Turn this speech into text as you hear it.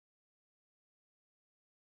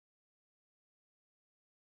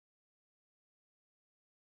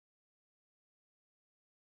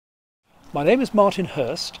My name is Martin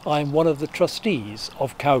Hurst. I'm one of the trustees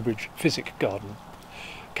of Cowbridge Physic Garden.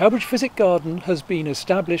 Cowbridge Physic Garden has been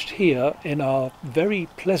established here in our very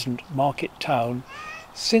pleasant market town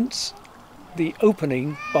since the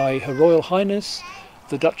opening by Her Royal Highness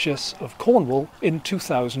the Duchess of Cornwall in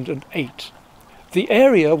 2008. The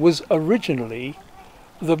area was originally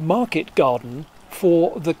the market garden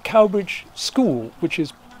for the Cowbridge School, which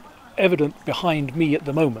is evident behind me at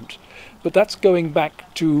the moment, but that's going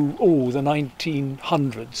back to the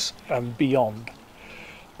 1900s and beyond.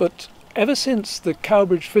 But ever since the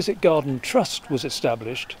Cowbridge Physic Garden Trust was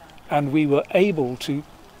established and we were able to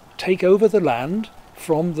take over the land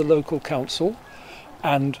from the local council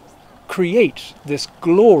and create this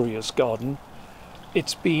glorious garden,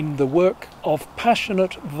 it's been the work of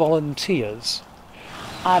passionate volunteers.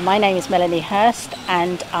 My name is Melanie Hurst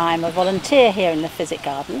and I'm a volunteer here in the Physic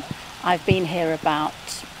Garden. I've been here about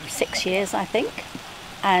 6 years, I think,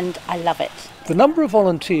 and I love it. The number of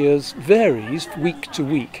volunteers varies week to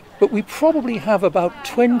week, but we probably have about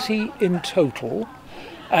 20 in total,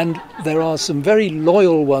 and there are some very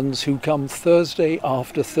loyal ones who come Thursday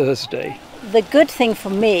after Thursday. The good thing for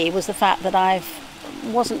me was the fact that I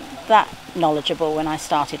wasn't that knowledgeable when I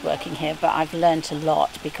started working here, but I've learnt a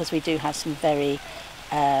lot because we do have some very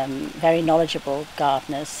knowledgeable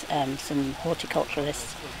gardeners, some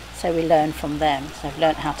horticulturalists, so we learn from them. So I've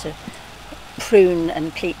learnt how to prune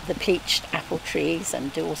and the pleached apple trees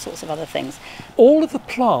and do all sorts of other things. All of the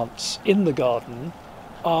plants in the garden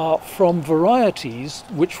are from varieties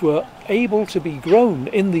which were able to be grown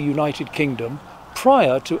in the United Kingdom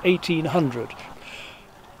prior to 1800.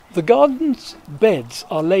 The garden's beds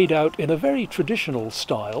are laid out in a very traditional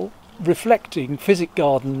style, reflecting Physic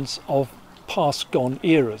gardens of past gone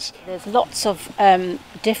eras. There's lots of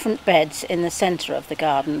different beds in the centre of the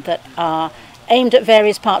garden that are aimed at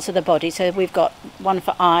various parts of the body. So we've got one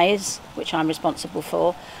for eyes, which I'm responsible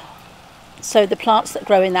for. So the plants that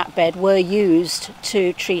grow in that bed were used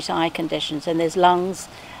to treat eye conditions, and there's lungs,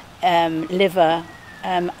 liver,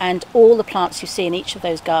 and all the plants you see in each of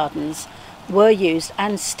those gardens were used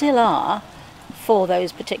and still are for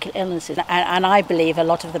those particular illnesses. And I believe a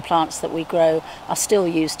lot of the plants that we grow are still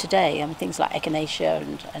used today. Things like echinacea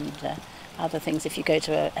and other things if you go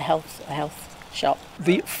to a health shop.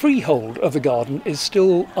 The freehold of the garden is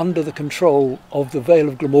still under the control of the Vale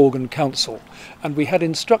of Glamorgan Council, and we had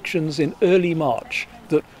instructions in early March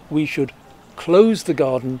that we should close the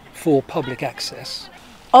garden for public access.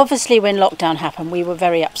 Obviously when lockdown happened we were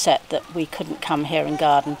very upset that we couldn't come here and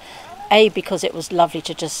garden, because it was lovely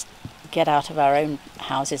to just get out of our own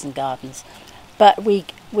houses and gardens, but we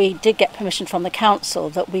did get permission from the council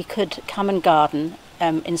that we could come and garden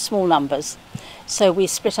in small numbers. So we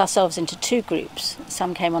split ourselves into two groups.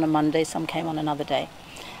 Some came on a Monday, some came on another day,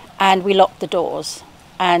 and we locked the doors.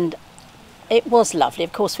 And it was lovely.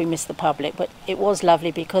 Of course we missed the public, but it was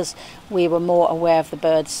lovely because we were more aware of the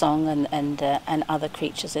birds' song and other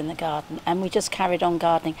creatures in the garden, and we just carried on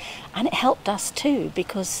gardening. And it helped us too,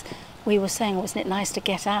 because we were saying, wasn't it nice to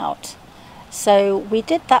get out? So we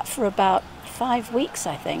did that for about 5 weeks,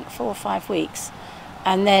 I think, 4 or 5 weeks,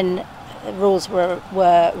 and then the rules were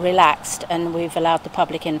relaxed and we've allowed the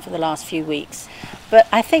public in for the last few weeks. But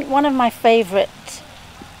I think one of my favourite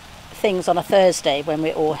things on a Thursday when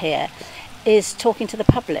we're all here is talking to the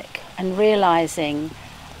public and realising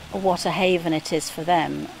what a haven it is for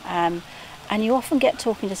them. And you often get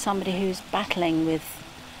talking to somebody who's battling with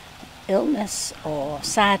illness or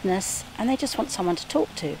sadness, and they just want someone to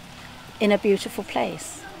talk to in a beautiful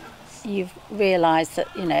place. You've realised that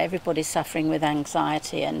everybody's suffering with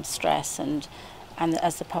anxiety and stress, and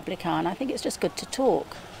as the public are, and I think it's just good to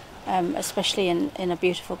talk, especially in a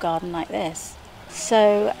beautiful garden like this.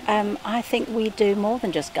 So I think we do more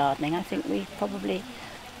than just gardening. I think we probably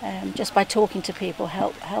just by talking to people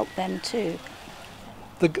help them too.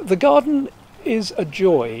 The garden is a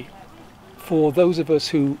joy for those of us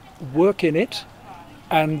who work in it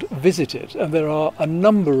and visit it, and there are a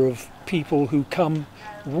number of people who come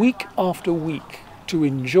week after week to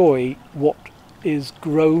enjoy what is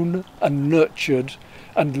grown and nurtured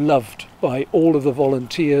and loved by all of the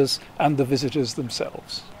volunteers and the visitors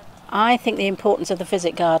themselves. I think the importance of the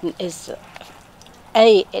Physic Garden is,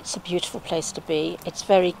 it's a beautiful place to be. It's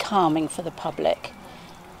very calming for the public.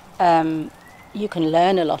 You can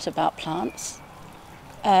learn a lot about plants,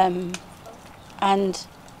 and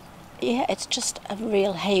yeah, it's just a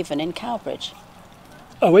real haven in Cowbridge.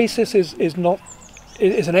 Oasis is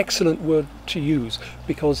an excellent word to use,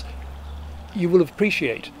 because you will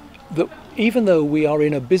appreciate that even though we are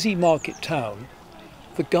in a busy market town,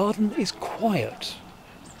 the garden is quiet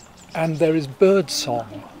and there is bird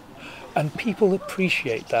song and people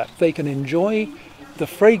appreciate that. They can enjoy the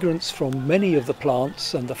fragrance from many of the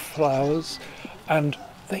plants and the flowers, and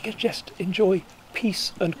they can just enjoy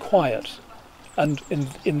peace and quiet. And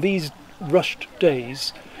in these rushed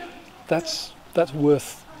days, that's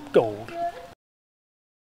worth gold.